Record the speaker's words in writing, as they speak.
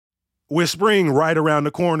With spring right around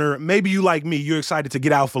the corner, maybe you like me, you're excited to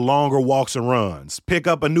get out for longer walks and runs, pick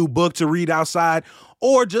up a new book to read outside,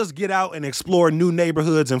 or just get out and explore new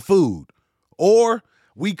neighborhoods and food. Or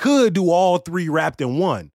we could do all three wrapped in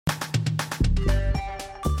one.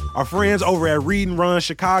 Our friends over at Read and Run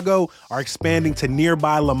Chicago are expanding to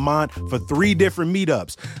nearby Lamont for 3 different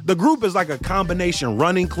meetups. The group is like a combination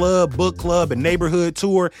running club, book club, and neighborhood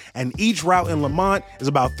tour, and each route in Lamont is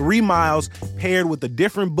about 3 miles paired with a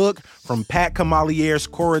different book from Pat Kamalier's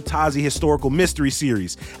Coratazi Historical Mystery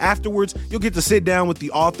Series. Afterwards, you'll get to sit down with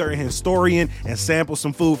the author and historian and sample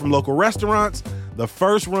some food from local restaurants. The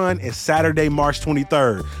first run is Saturday, March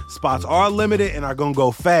 23rd. Spots are limited and are going to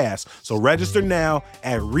go fast, so register now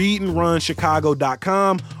at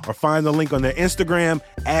readandrunchicago.com or find the link on their Instagram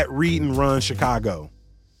at readandrunchicago.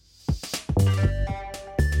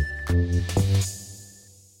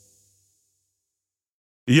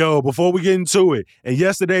 Yo, before we get into it, in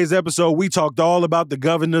yesterday's episode, we talked all about the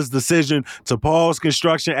governor's decision to pause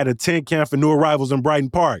construction at a tent camp for new arrivals in Brighton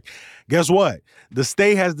Park. Guess what? The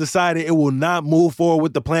state has decided it will not move forward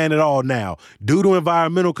with the plan at all now due to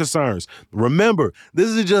environmental concerns. Remember, this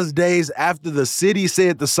is just days after the city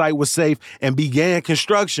said the site was safe and began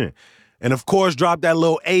construction. And of course, dropped that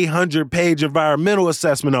little 800-page environmental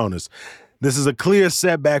assessment on us. This is a clear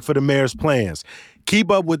setback for the mayor's plans.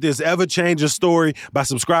 Keep up with this ever-changing story by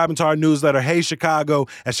subscribing to our newsletter, Hey Chicago,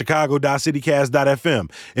 at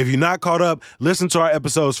chicago.citycast.fm. If you're not caught up, listen to our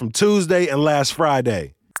episodes from Tuesday and last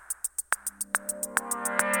Friday.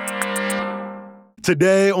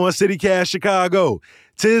 Today on CityCast Chicago,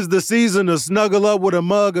 'tis the season to snuggle up with a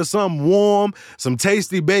mug of something warm, some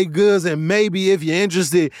tasty baked goods, and maybe if you're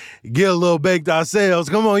interested, get a little baked ourselves.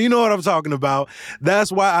 Come on, you know what I'm talking about.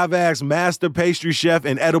 That's why I've asked master pastry chef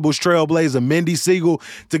and edibles trailblazer Mindy Siegel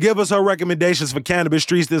to give us her recommendations for cannabis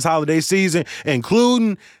treats this holiday season,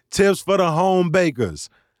 including tips for the home bakers,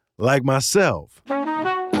 like myself.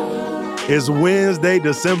 It's Wednesday,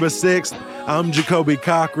 December 6th. I'm Jacoby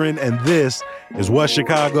Cochran, and this is what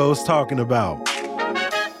Chicago's talking about.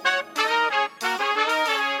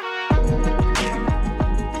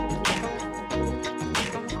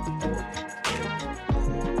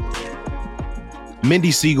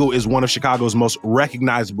 Mindy Siegel is one of Chicago's most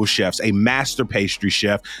recognizable chefs, a master pastry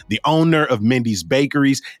chef, the owner of Mindy's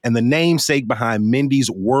Bakeries, and the namesake behind Mindy's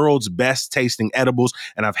world's best tasting edibles.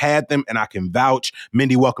 And I've had them and I can vouch.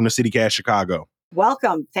 Mindy, welcome to CityCast Chicago.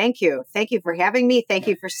 Welcome. Thank you. Thank you for having me. Thank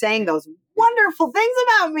you for saying those wonderful things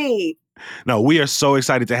about me. No, we are so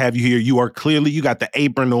excited to have you here. You got the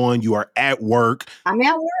apron on. You are at work. I'm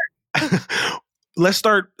at work. Let's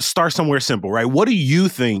start somewhere simple, right? What do you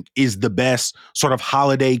think is the best sort of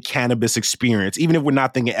holiday cannabis experience? Even if we're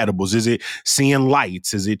not thinking edibles, is it seeing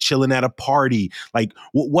lights? Is it chilling at a party? Like,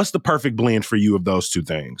 what's the perfect blend for you of those two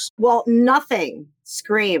things? Well, nothing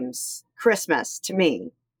screams Christmas to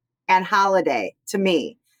me and holiday to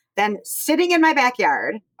me than sitting in my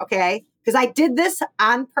backyard, okay? Because I did this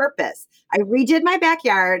on purpose. I redid my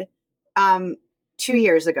backyard 2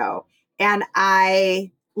 years ago, and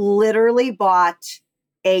I literally bought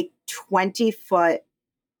a 20-foot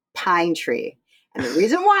pine tree. And the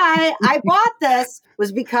reason why I bought this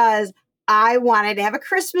was because I wanted to have a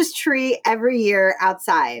Christmas tree every year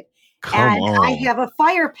outside. Come on. I have a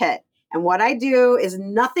fire pit. And what I do is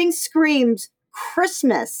nothing screams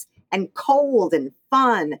Christmas and cold and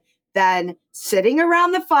fun than sitting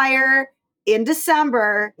around the fire in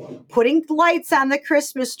December, putting lights on the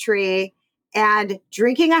Christmas tree and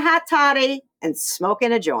drinking a hot toddy and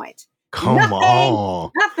smoking a joint. Come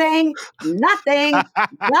on. Nothing.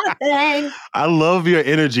 I love your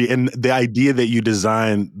energy and the idea that you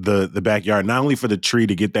designed the backyard, not only for the tree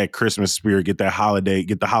to get that Christmas spirit, get the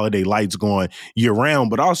holiday lights going year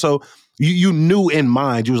round, but also you knew in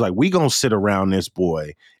mind, you was like, we gonna sit around this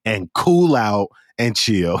boy and cool out and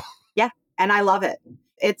chill. Yeah. And I love it.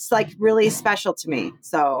 It's like really special to me.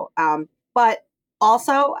 So, but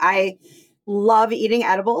also I love eating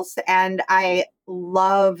edibles and I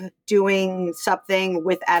love doing something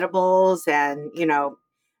with edibles. And, you know,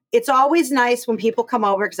 it's always nice when people come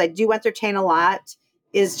over, because I do entertain a lot,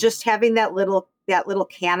 is just having that little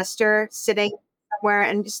canister sitting somewhere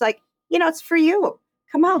and just like, you know, it's for you.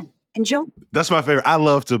 Come on, enjoy. That's my favorite. I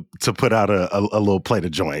love to put out a little plate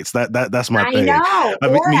of joints. That's my thing. I know.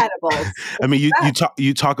 Edibles. I mean,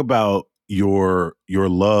 you talk about your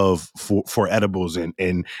love for edibles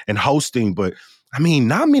and hosting, but I mean,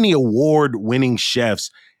 not many award-winning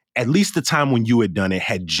chefs, at least the time when you had done it,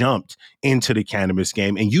 had jumped into the cannabis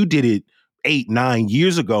game, and you did it 8-9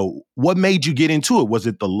 years ago. What made you get into it? Was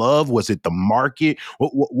it the love? Was it the market?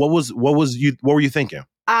 What were you thinking?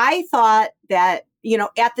 I thought that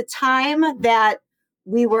at the time that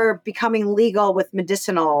we were becoming legal with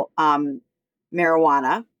medicinal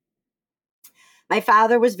marijuana, my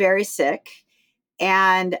father was very sick,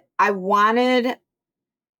 and I wanted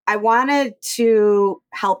to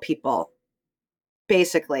help people.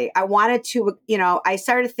 Basically, I wanted to, I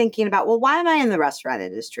started thinking about, well, why am I in the restaurant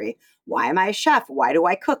industry? Why am I a chef? Why do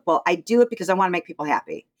I cook? Well, I do it because I want to make people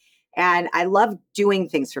happy. And I love doing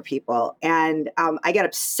things for people. And I get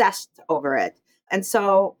obsessed over it. And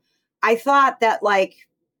so I thought that,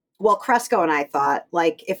 Cresco and I thought,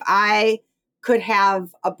 if I could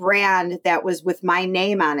have a brand that was with my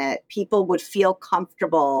name on it, people would feel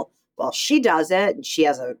comfortable. Well, she does it and she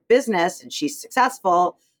has a business and she's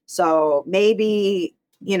successful. So maybe,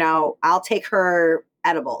 I'll take her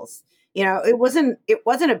edibles. It wasn't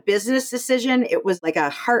a business decision. It was like a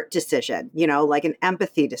heart decision, like an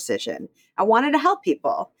empathy decision. I wanted to help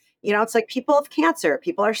people. It's like people have cancer,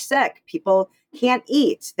 people are sick, people can't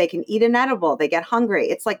eat. They can eat an edible, they get hungry.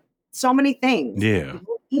 It's like so many things. Yeah.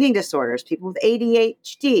 People with eating disorders, people with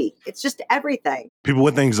ADHD. It's just everything. People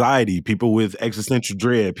with anxiety, people with existential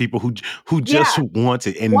dread, people who just want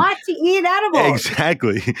it and want to eat edibles.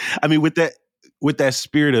 Exactly. I mean, with that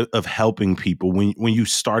spirit of helping people, when you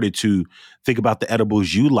started to think about the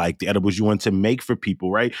edibles you like, the edibles you want to make for people,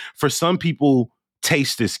 right? For some people,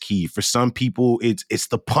 taste is key. For some people, it's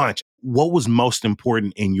the punch. What was most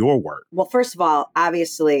important in your work? Well, first of all,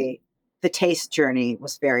 obviously, the taste journey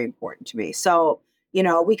was very important to me. So,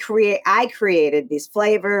 I created these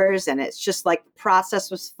flavors, and it's just like the process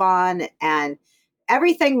was fun, and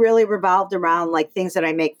everything really revolved around things that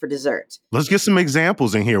I make for dessert. Let's get some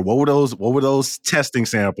examples in here. What were those testing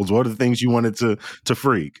samples? What are the things you wanted to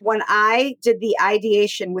freak? When I did the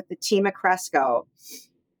ideation with the team at Cresco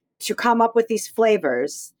to come up with these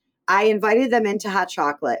flavors, I invited them into hot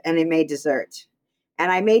chocolate and I made dessert.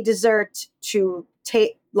 And I made dessert to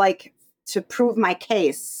to prove my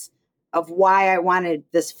case of why I wanted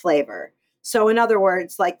this flavor. So in other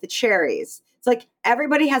words, like the cherries, it's like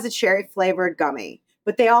everybody has a cherry flavored gummy,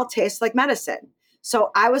 but they all taste like medicine.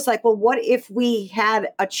 So I was like, well, what if we had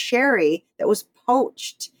a cherry that was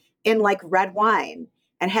poached in red wine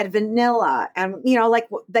and had vanilla and,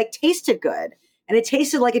 tasted good and it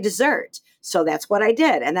tasted like a dessert. So that's what I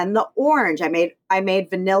did. And then the orange, I made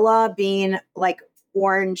vanilla bean,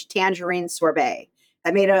 orange tangerine sorbet. I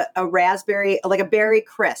made a raspberry, a berry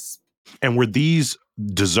crisp. And were these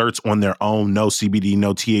desserts on their own? No CBD,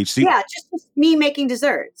 no THC? Yeah, just me making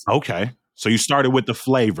desserts. Okay. So you started with the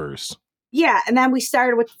flavors. Yeah. And then we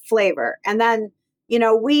started with flavor. And then,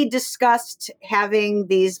 we discussed having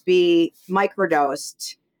these be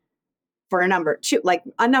microdosed for a number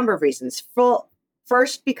of reasons.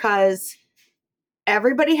 First, because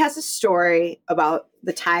everybody has a story about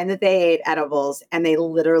the time that they ate edibles and they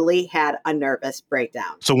literally had a nervous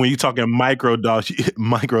breakdown. So when you're talking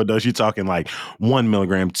microdose, you're talking 1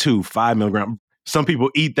 milligram, 2, 5 milligram. Some people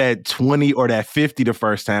eat that 20 or that 50 the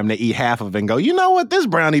first time. They eat half of it and go, you know what? This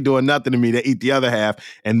brownie doing nothing to me. They eat the other half.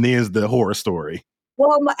 And there's the horror story.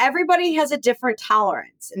 Well, everybody has a different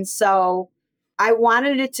tolerance. And so I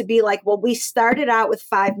wanted it to be we started out with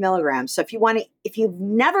 5 milligrams. So if you've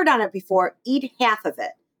never done it before, eat half of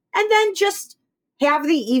it and then just have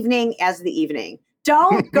the evening as the evening.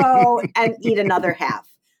 Don't go and eat another half.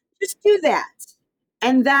 Just do that.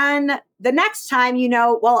 And then the next time,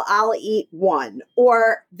 I'll eat one,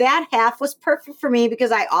 or that half was perfect for me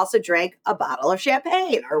because I also drank a bottle of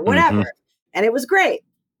champagne or whatever. Mm-hmm. And it was great.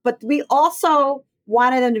 But we also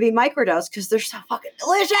wanted them to be microdosed because they're so fucking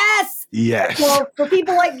delicious. Yes. So for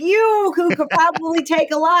people like you who could probably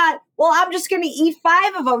take a lot, well, I'm just going to eat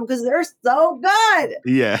 5 of them because they're so good.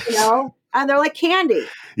 Yes. And they're like candy.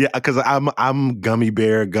 Yeah, because I'm gummy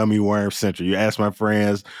bear, gummy worm central. You ask my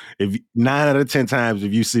friends, if 9 out of 10 times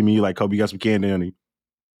if you see me, you're like, Kobe, you got some candy, honey?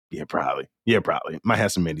 Yeah, probably. Might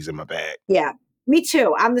have some minis in my bag. Yeah, me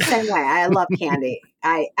too. I'm the same way. I love candy.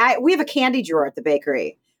 We have a candy drawer at the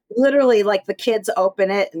bakery. Literally, the kids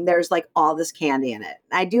open it and there's all this candy in it.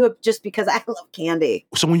 I do it just because I love candy.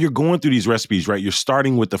 So when you're going through these recipes, right, you're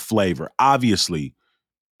starting with the flavor. Obviously,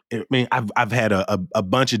 I mean, I've had a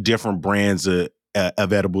bunch of different brands of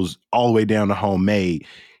edibles all the way down to homemade.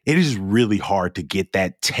 It is really hard to get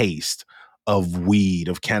that taste of weed,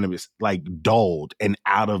 of cannabis, dulled and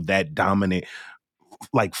out of that dominant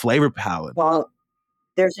flavor palette. Well,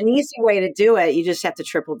 there's an easy way to do it. You just have to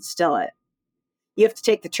triple distill it. You have to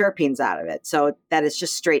take the terpenes out of it so that it's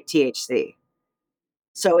just straight THC.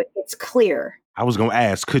 So it's clear. I was going to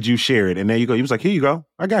ask, could you share it? And there you go. He was like, here you go.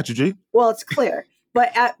 I got you, G. Well, it's clear,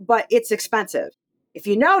 but it's expensive. If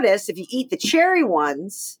you notice, if you eat the cherry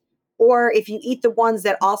ones Or if you eat the ones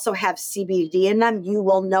that also have CBD in them, you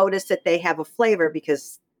will notice that they have a flavor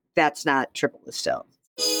because that's not triple distilled.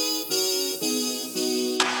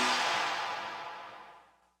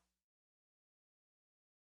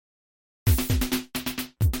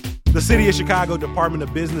 The City of Chicago Department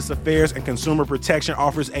of Business Affairs and Consumer Protection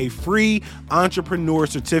offers a free entrepreneur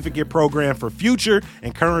certificate program for future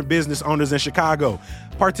and current business owners in Chicago.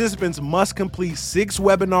 Participants must complete 6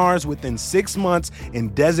 webinars within 6 months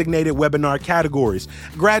in designated webinar categories.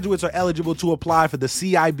 Graduates are eligible to apply for the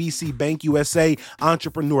CIBC Bank USA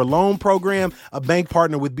Entrepreneur Loan Program, a bank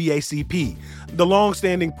partner with BACP. The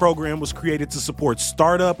long-standing program was created to support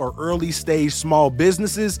startup or early-stage small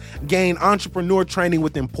businesses gain entrepreneur training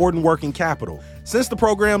with important working capital. Since the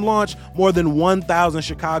program launched, more than 1,000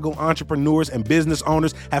 Chicago entrepreneurs and business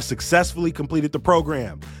owners have successfully completed the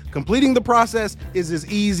program. Completing the process is as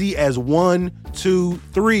easy as 1, 2,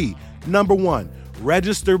 3. Number 1,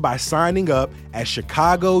 register by signing up at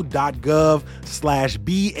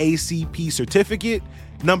chicago.gov/BACP certificate.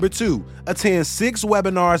 Number 2, attend 6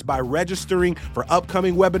 webinars by registering for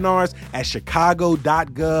upcoming webinars at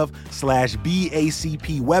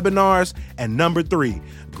chicago.gov/BACP webinars. And number 3,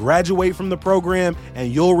 graduate from the program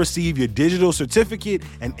and you'll receive your digital certificate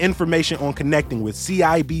and information on connecting with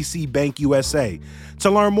CIBC Bank USA.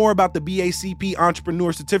 To learn more about the BACP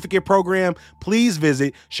Entrepreneur Certificate Program, please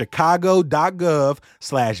visit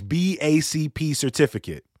chicago.gov/BACP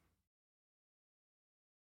certificate.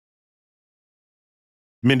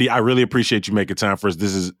 Mindy, I really appreciate you making time for us.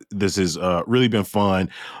 This is really been fun.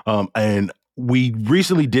 And we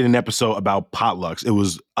recently did an episode about potlucks. It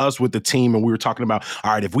was us with the team, and we were talking about,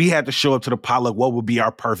 all right, if we had to show up to the potluck, what would be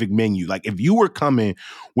our perfect menu? Like, if you were coming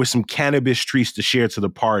with some cannabis treats to share to the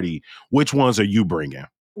party, which ones are you bringing?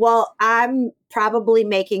 Well, I'm probably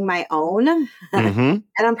making my own, and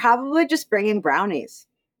I'm probably just bringing brownies,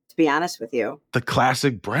 to be honest with you. The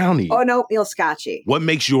classic brownie. Oh, no, oatmeal scotchy. What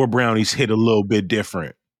makes your brownies hit a little bit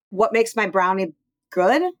different? What makes my brownie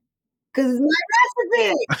good? Because it's my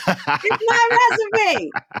recipe. It's my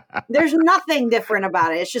recipe. There's nothing different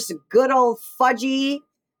about it. It's just a good old fudgy,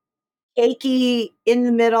 cakey, in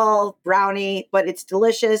the middle brownie, but it's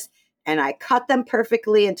delicious. And I cut them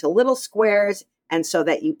perfectly into little squares. And so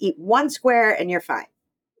that you eat one square and you're fine.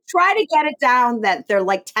 Try to get it down that they're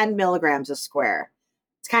like 10 milligrams a square.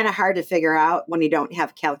 It's kind of hard to figure out when you don't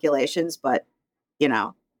have calculations, but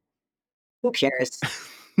who cares?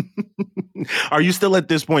 Are you still at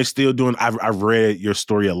this point still doing, I've read your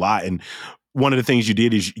story a lot, and one of the things you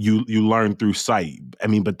did is you learned through sight. I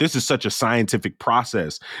mean, but this is such a scientific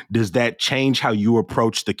process. Does that change how you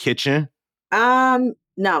approach the kitchen? No.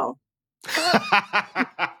 You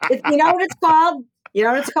know what it's called? You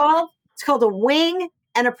know what it's called? It's called a wing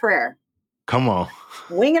and a prayer. Come on.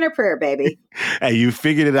 Wing and a prayer, baby. Hey, you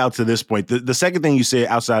figured it out to this point. The second thing you said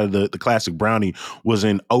outside of the classic brownie was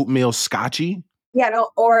an oatmeal scotchy. Yeah,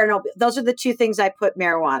 or an oatmeal. Those are the 2 things I put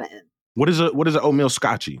marijuana in. What is an oatmeal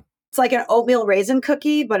scotchy? It's like an oatmeal raisin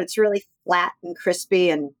cookie, but it's really flat and crispy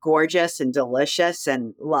and gorgeous and delicious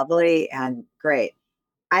and lovely and great.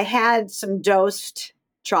 I had some dosed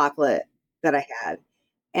chocolate that I had,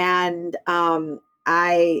 and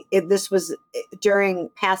this was during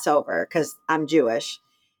Passover because I'm Jewish,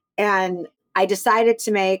 and I decided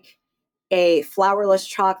to make a flourless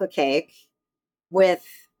chocolate cake with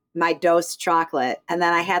my dosed chocolate, and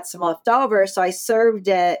then I had some left over, so I served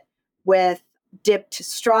it with dipped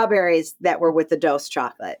strawberries that were with the dosed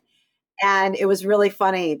chocolate. And it was really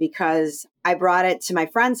funny because I brought it to my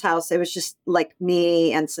friend's house. It was just like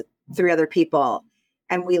me and 3 other people.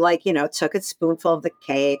 And we took a spoonful of the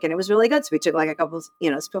cake, and it was really good. So we took like a couple,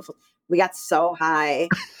 spoonfuls. We got so high.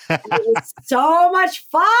 And it was so much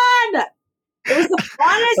fun. It was the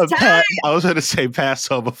funnest time. I was going to say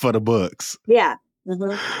Passover for the books. Yeah.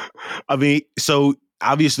 Mm-hmm. I mean, so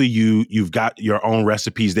obviously you've got your own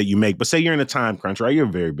recipes that you make, but say you're in a time crunch, right? You're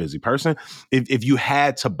a very busy person. If you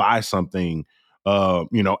had to buy something,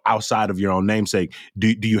 outside of your own namesake,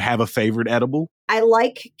 do you have a favorite edible? I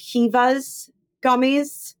like Kiva's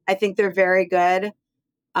gummies. I think they're very good.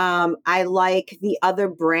 I like the other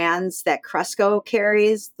brands that Cresco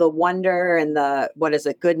carries, the Wonder and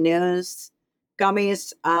the, Good News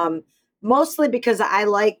gummies. Mostly because I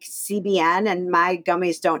like CBN and my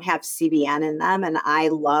gummies don't have CBN in them. And I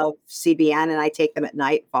love CBN and I take them at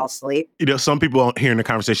night, fall asleep. Some people here in the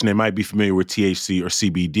conversation, they might be familiar with THC or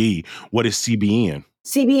CBD. What is CBN?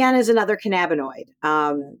 CBN is another cannabinoid.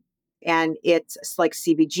 And it's like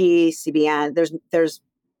CBG, CBN. There's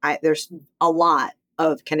a lot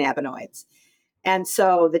of cannabinoids. And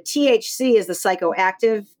so the THC is the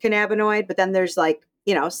psychoactive cannabinoid, but then there's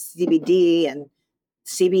CBD and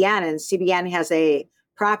CBN, and CBN has a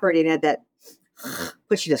property in it that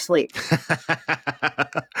puts you to sleep.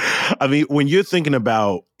 I mean, when you're thinking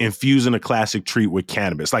about infusing a classic treat with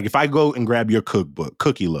cannabis, like if I go and grab your cookbook,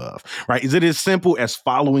 Cookie Love, right? Is it as simple as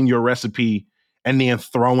following your recipe and then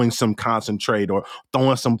throwing some concentrate or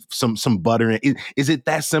throwing some butter in? Is it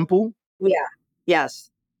that simple? Yeah. Yes.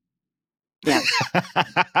 Yeah.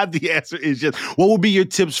 The answer is yes. What would be your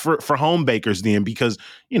tips for home bakers then? Because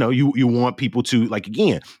you want people to, like,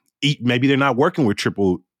 again, eat. Maybe they're not working with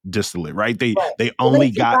triple distillate, right? They Right. they Well, they only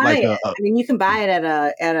can got buy like it. a I mean, you can buy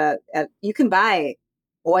it you can buy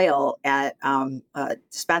oil at a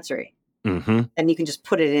dispensary, mm-hmm. and you can just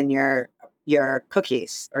put it in your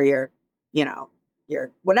cookies or your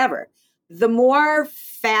whatever. The more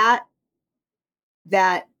fat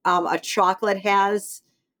that a chocolate has,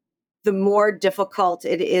 the more difficult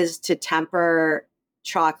it is to temper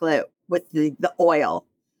chocolate with the oil.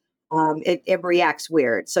 It reacts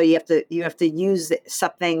weird. So you have to use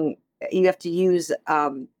something. You have to use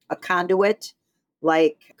a conduit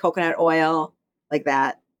like coconut oil, like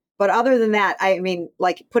that. But other than that, I mean,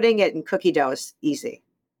 like putting it in cookie dough is easy.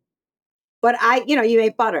 But you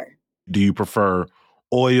make butter. Do you prefer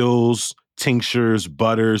oils, tinctures,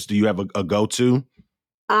 butters? Do you have a go-to?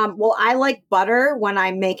 Well, I like butter when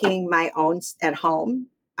I'm making my own at home.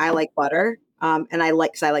 I like butter, and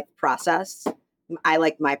because I like the process. I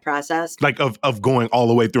like my process. Like of going all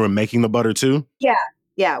the way through and making the butter too? Yeah,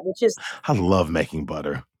 yeah, which is I love making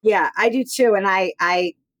butter. yeah, I do too. And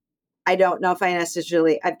I don't know if I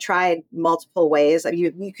necessarily. I've tried multiple ways. I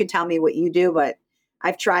mean, you can tell me what you do, but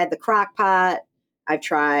I've tried the crock pot. I've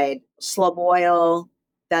tried slow boil,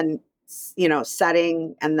 then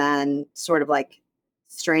setting, and then sort of like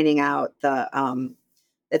straining out the.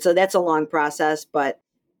 That's a long process, but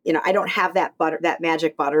I don't have that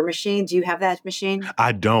magic butter machine. Do you have that machine?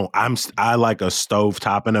 I don't. I like a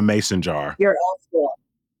stovetop and a mason jar. You're old school.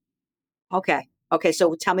 Okay. Okay.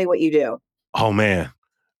 So tell me what you do. Oh man.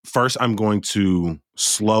 First, I'm going to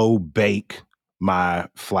slow bake my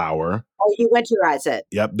flour. Oh, you winterize it.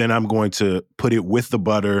 Yep. Then I'm going to put it with the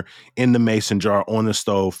butter in the mason jar on the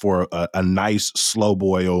stove for a nice slow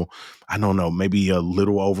boil. I don't know, maybe a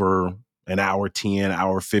little over an hour 10,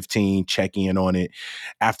 hour 15, check in on it.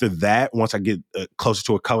 After that, once I get closer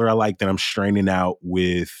to a color I like, then I'm straining out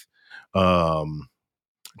with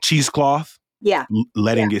cheesecloth. Yeah.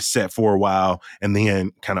 Letting Yeah. it set for a while, and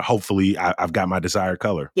then kind of hopefully I've got my desired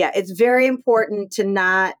color. Yeah. It's very important to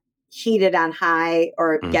not heat it on high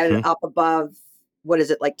or get it up above, what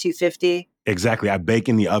is it, like 250? Exactly. I bake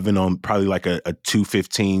in the oven on probably like a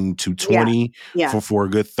 215, Yeah. 220 Yeah. for a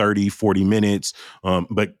good 30, 40 minutes.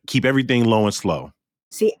 But keep everything low and slow.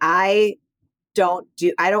 See, I don't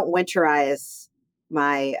winterize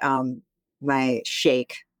my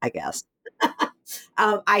shake, I guess.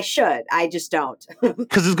 I should. I just don't.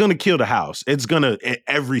 Because it's going to kill the house. It's going to,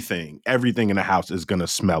 everything in the house is going to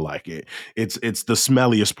smell like it. It's the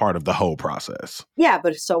smelliest part of the whole process. Yeah,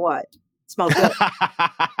 but so what? It smells good.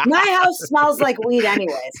 My house smells like weed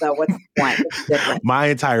anyway. So what's the point? My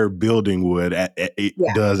entire building would,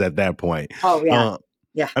 does at that point. Oh, yeah.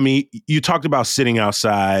 Yeah. I mean, you talked about sitting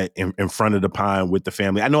outside in front of the pine with the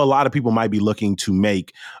family. I know a lot of people might be looking to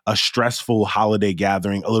make a stressful holiday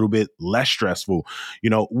gathering a little bit less stressful.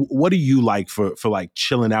 What do you like for like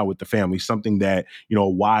chilling out with the family? Something that, a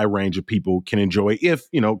wide range of people can enjoy if,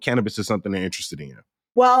 cannabis is something they're interested in.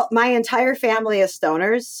 Well, my entire family is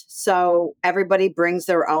stoners, so everybody brings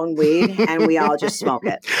their own weed, and we all just smoke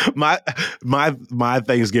it. My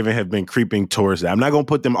Thanksgiving have been creeping towards that. I'm not going to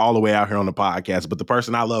put them all the way out here on the podcast, but the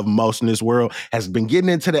person I love most in this world has been getting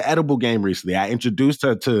into the edible game recently. I introduced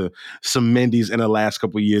her to some Mindy's in the last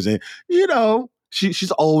couple of years, and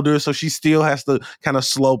she's older, so she still has to kind of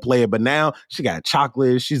slow play it. But now she got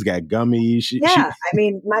chocolate, she's got gummies. I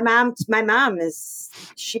mean, my mom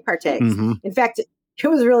she partakes. Mm-hmm. In fact, it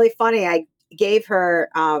was really funny. I gave her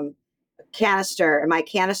a canister, and my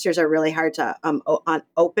canisters are really hard to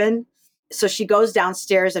open. So she goes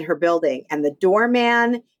downstairs in her building, and the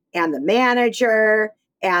doorman and the manager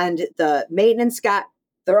and the maintenance guy,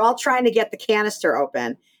 they're all trying to get the canister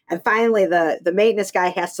open. And finally, the maintenance guy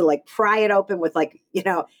has to like pry it open with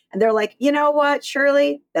and they're like, you know what,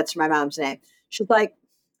 Shirley? That's my mom's name. She's like,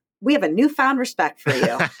 we have a newfound respect for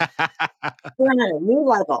you. We're on a new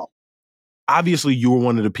level. Obviously, you were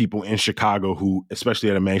one of the people in Chicago who, especially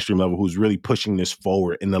at a mainstream level, who's really pushing this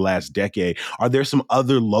forward in the last decade. Are there some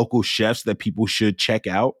other local chefs that people should check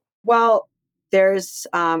out? Well, there's,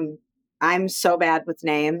 I'm so bad with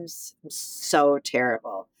names. I'm so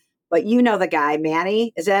terrible. But the guy,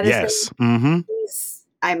 Manny, is that his name? Yes.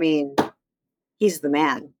 Mm-hmm. He's the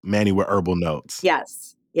man. Manny with herbal notes.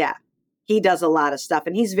 Yes. Yeah. He does a lot of stuff,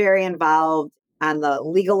 and he's very involved on the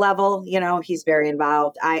legal level. He's very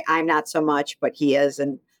involved. I'm not so much, but he is.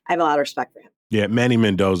 And I have a lot of respect for him. Yeah, Manny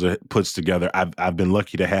Mendoza puts together. I've been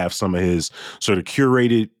lucky to have some of his sort of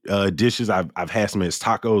curated dishes. I've had some of his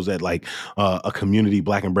tacos at like a community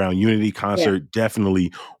Black and Brown Unity concert. Yeah.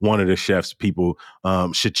 Definitely one of the chefs people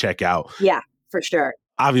should check out. Yeah, for sure.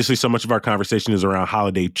 Obviously, so much of our conversation is around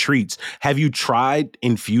holiday treats. Have you tried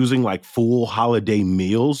infusing like full holiday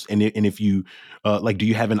meals? And if you do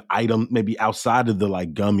you have an item maybe outside of the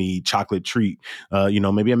like gummy chocolate treat?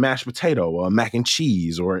 Maybe a mashed potato or a mac and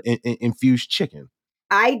cheese or infused chicken.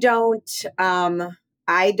 I don't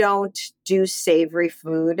do savory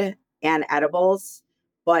food and edibles,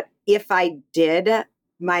 but if I did,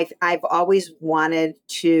 I've always wanted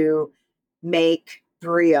to make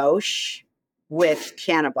brioche with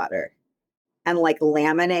can butter and like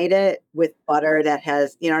laminate it with butter that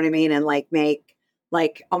has, you know what I mean? And like make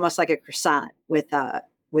like almost like a croissant with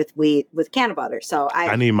can butter. So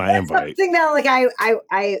I need my invite. Something that like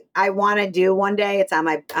I want to do one day. It's on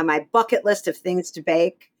my bucket list of things to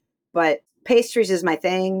bake, but pastries is my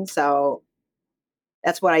thing. So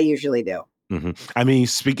that's what I usually do. Mm-hmm. I mean,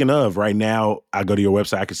 speaking of, right now, I go to your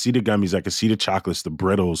website. I can see the gummies. I can see the chocolates, the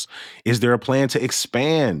brittles. Is there a plan to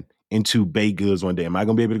expand into baked goods one day? Am I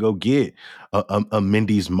going to be able to go get a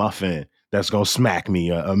Mindy's muffin that's going to smack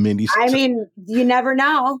me? A Mindy's. I mean, you never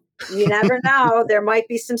know. You never know. There might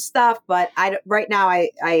be some stuff, but right now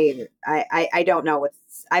I don't know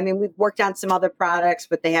what's. I mean, we've worked on some other products,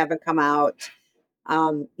 but they haven't come out.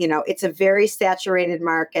 It's a very saturated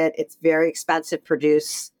market. It's very expensive to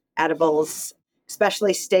produce edibles,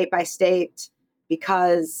 especially state by state,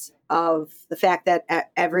 because of the fact that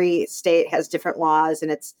every state has different laws and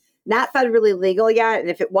it's not federally legal yet. And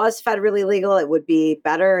if it was federally legal, it would be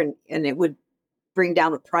better and it would bring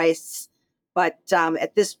down the price. But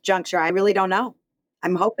at this juncture, I really don't know.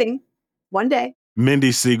 I'm hoping one day.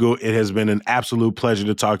 Mindy Siegel, it has been an absolute pleasure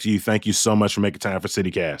to talk to you. Thank you so much for making time for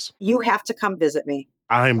CityCast. You have to come visit me.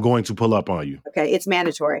 I am going to pull up on you. Okay, it's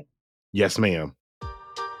mandatory. Yes, ma'am.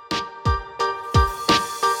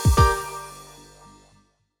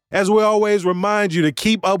 As we always remind you to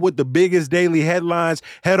keep up with the biggest daily headlines,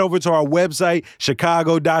 head over to our website,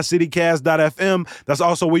 chicago.citycast.fm. That's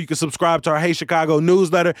also where you can subscribe to our Hey Chicago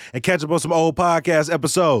newsletter and catch up on some old podcast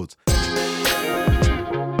episodes.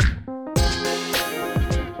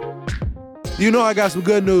 You know I got some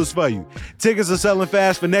good news for you. Tickets are selling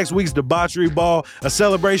fast for next week's Debauchery Ball, a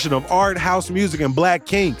celebration of art, house music, and Black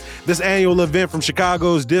kink. This annual event from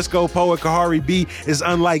Chicago's disco poet Kahari B is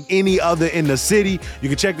unlike any other in the city. You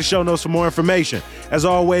can check the show notes for more information. As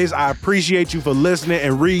always, I appreciate you for listening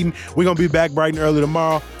and reading. We're going to be back bright and early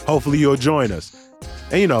tomorrow. Hopefully you'll join us.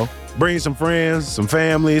 And, bring some friends, some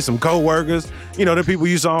family, some co-workers, the people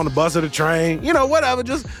you saw on the bus or the train, whatever,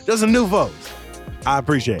 just some new folks. I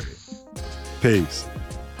appreciate it. Peace.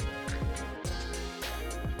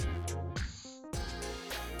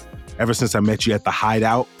 Ever since I met you at the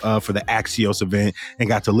Hideout for the Axios event and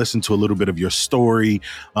got to listen to a little bit of your story,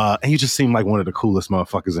 and you just seem like one of the coolest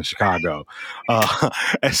motherfuckers in Chicago.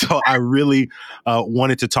 And so I really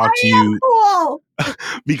wanted to talk to you cool.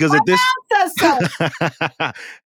 because at this